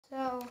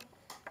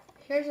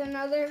Here's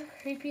another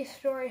creepy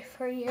story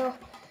for you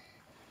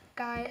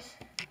guys.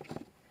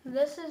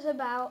 This is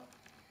about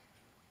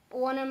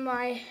one of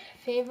my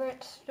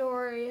favorite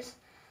stories.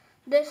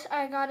 This,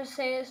 I gotta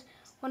say, is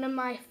one of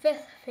my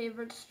 5th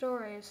favorite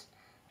stories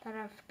that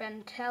I've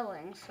been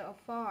telling so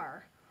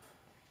far.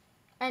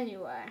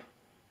 Anyway,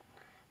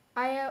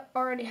 I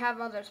already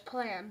have others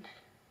planned.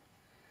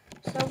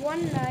 So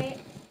one night,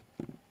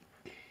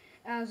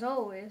 as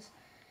always,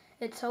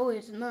 it's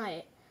always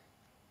night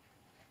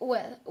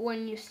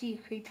when you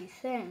see creepy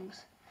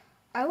things.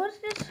 I was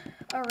just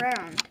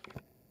around,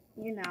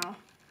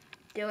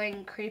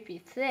 doing creepy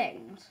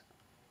things,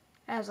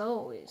 as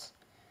always.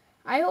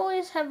 I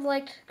always have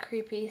liked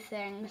creepy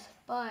things,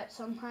 but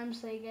sometimes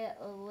they get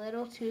a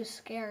little too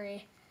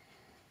scary.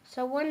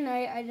 So one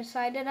night I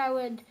decided I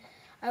would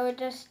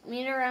just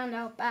meet around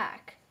out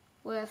back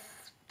with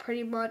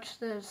pretty much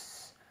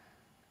this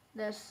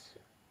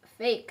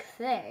fake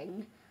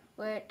thing,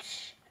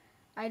 which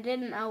I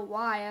didn't know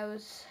why I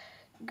was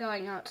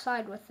going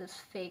outside with this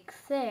fake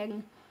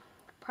thing,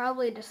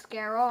 probably to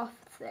scare off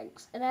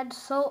things. It had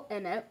salt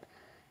in it,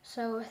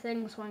 so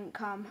things wouldn't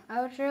come.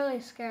 I was really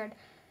scared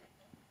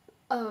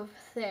of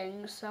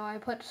things, so I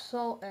put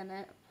salt in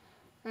it.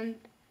 And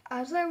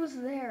as I was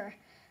there,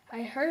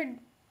 I heard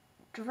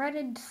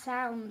dreaded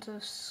sounds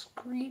of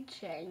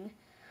screeching.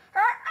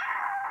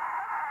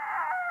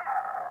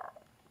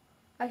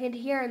 I could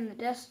hear in the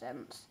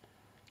distance.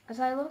 As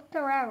I looked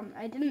around,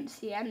 I didn't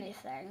see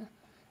anything.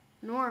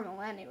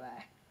 Normal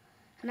anyway.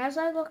 And as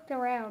I looked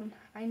around,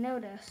 I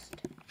noticed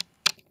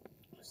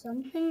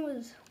something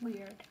was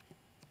weird.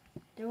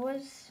 There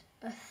was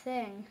a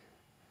thing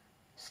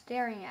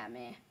staring at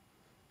me.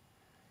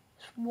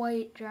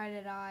 White,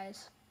 dreaded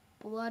eyes,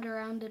 blood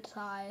around its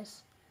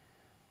eyes,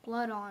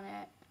 blood on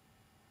it.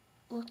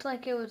 Looked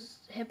like it was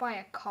hit by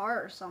a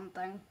car or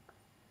something.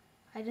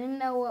 I didn't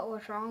know what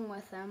was wrong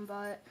with him,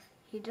 but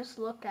he just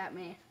looked at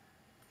me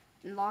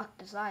and locked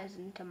his eyes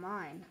into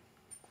mine.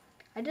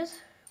 I just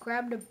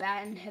grabbed a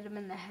bat and hit him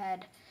in the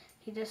head.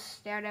 He just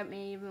stared at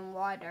me even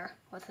wider,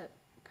 with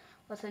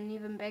an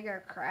even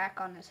bigger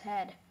crack on his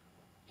head.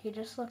 He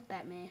just looked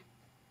at me,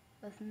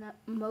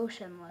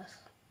 motionless,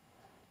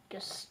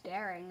 just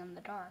staring in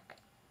the dark.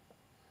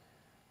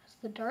 As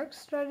the dark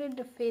started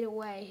to fade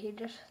away, he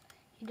just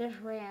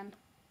ran.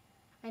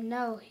 I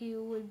know he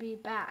would be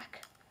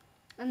back.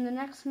 And the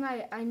next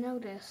night I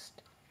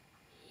noticed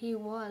he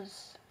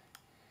was.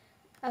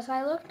 As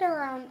I looked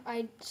around,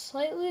 I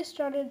slightly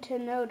started to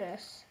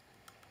notice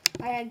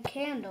I had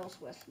candles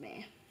with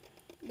me.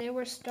 They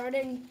were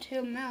starting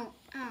to melt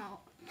out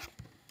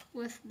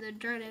with the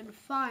dreaded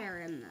fire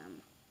in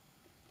them.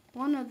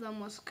 One of them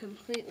was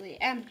completely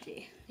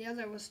empty. The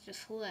other was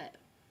just lit.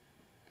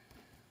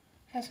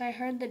 As I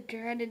heard the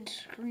dreaded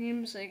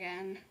screams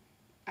again,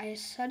 I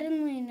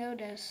suddenly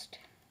noticed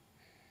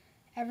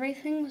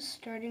everything was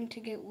starting to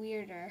get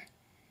weirder.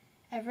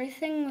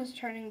 Everything was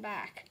turning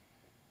back.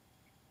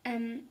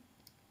 And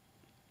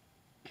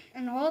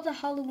all the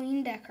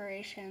Halloween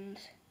decorations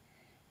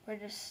were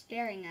just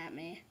staring at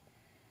me.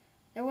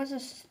 There was a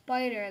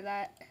spider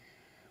that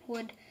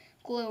would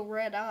glow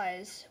red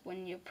eyes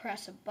when you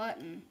press a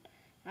button.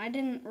 I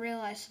didn't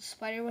realize the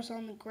spider was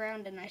on the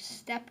ground, and I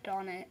stepped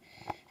on it,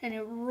 and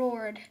it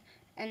roared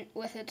and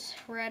with its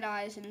red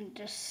eyes and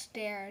just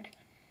stared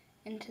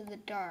into the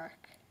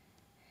dark.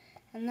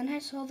 And then I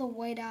saw the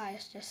white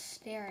eyes just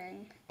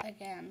staring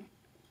again.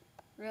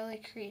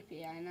 Really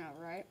creepy, I know,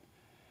 right?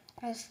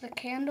 As the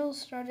candles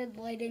started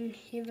lighting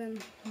even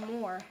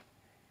more,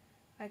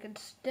 I could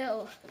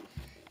still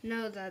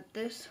know that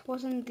this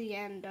wasn't the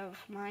end of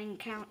my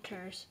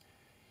encounters,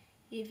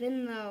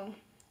 even though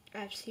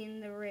I've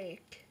seen the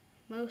rake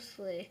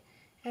mostly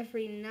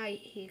every night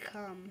he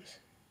comes.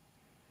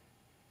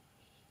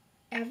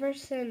 Ever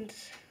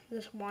since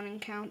this one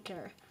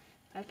encounter,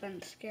 I've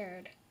been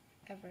scared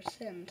ever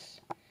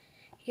since.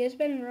 He has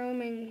been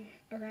roaming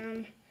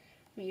around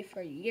me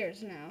for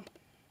years now.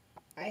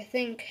 I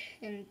think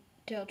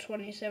until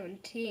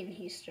 2017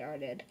 he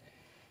started.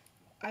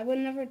 I would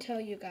never tell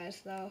you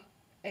guys though.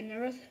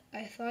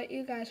 I thought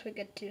you guys would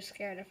get too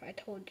scared if I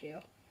told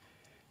you.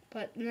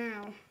 But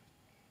now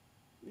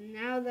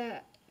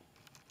that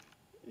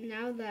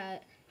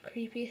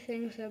creepy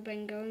things have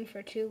been going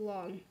for too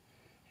long,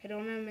 I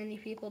don't have many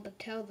people to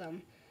tell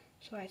them,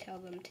 so I tell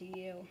them to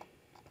you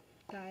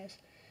guys.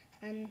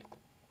 And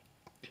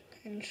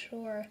I'm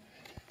sure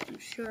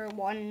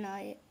one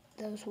night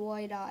those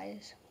white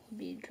eyes will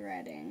be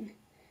dreading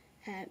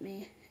at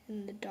me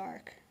in the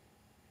dark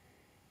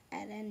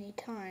at any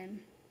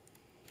time,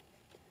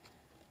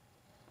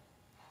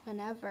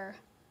 whenever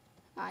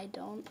I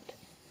don't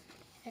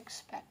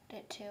expect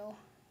it to,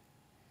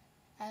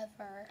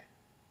 ever.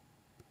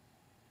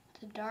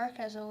 The dark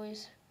has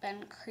always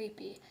been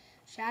creepy.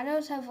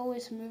 Shadows have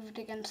always moved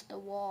against the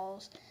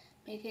walls,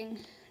 making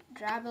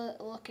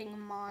drab-looking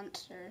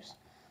monsters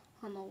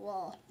on the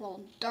wall.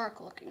 Well,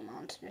 dark-looking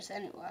monsters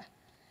anyway.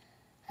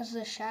 As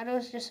the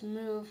shadows just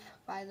move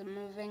by the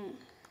moving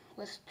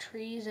with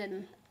trees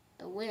and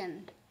the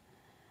wind.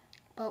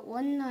 But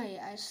one night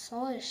I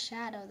saw a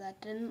shadow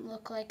that didn't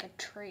look like a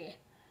tree.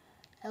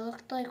 It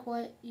looked like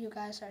what you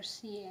guys are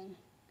seeing.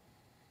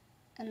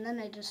 And then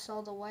I just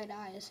saw the white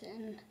eyes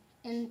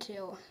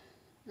into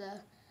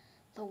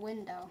the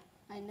window.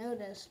 I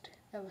noticed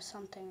there was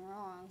something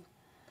wrong.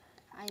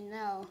 I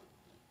know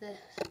this,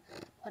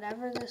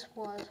 whatever this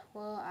was,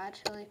 will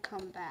actually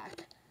come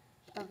back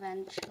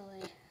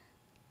eventually.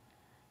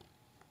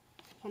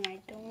 When I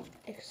don't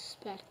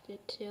expect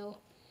it to,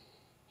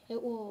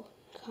 it will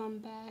come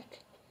back,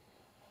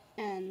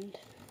 and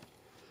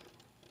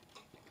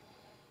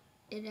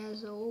it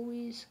has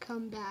always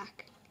come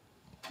back.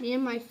 Me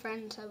and my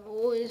friends have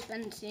always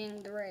been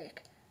seeing the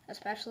rake,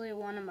 especially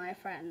one of my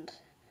friends.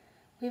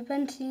 We've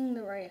been seeing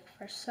the rake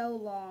for so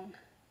long,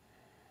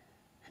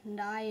 and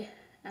I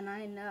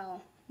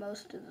know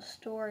most of the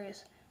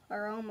stories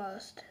are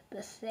almost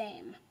the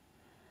same.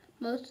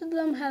 Most of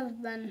them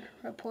have been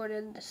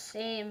reported the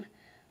same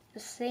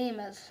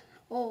as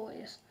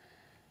always.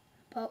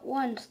 But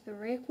once the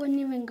rake wouldn't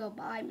even go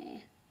by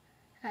me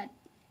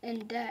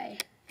in day.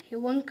 He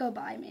wouldn't go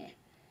by me.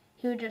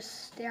 He would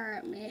just stare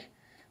at me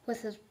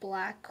with his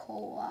black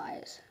coal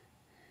eyes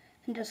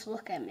and just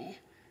look at me.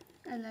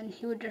 And then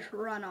he would just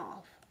run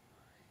off.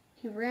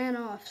 He ran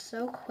off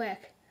so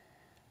quick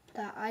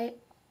that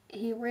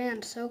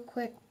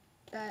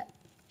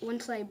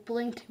once I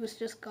blinked, he was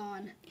just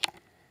gone.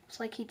 It's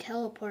like he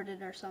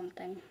teleported or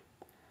something.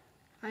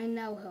 I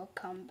know he'll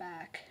come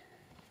back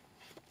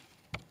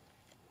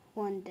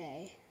one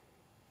day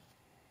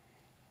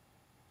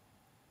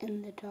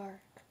in the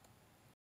dark.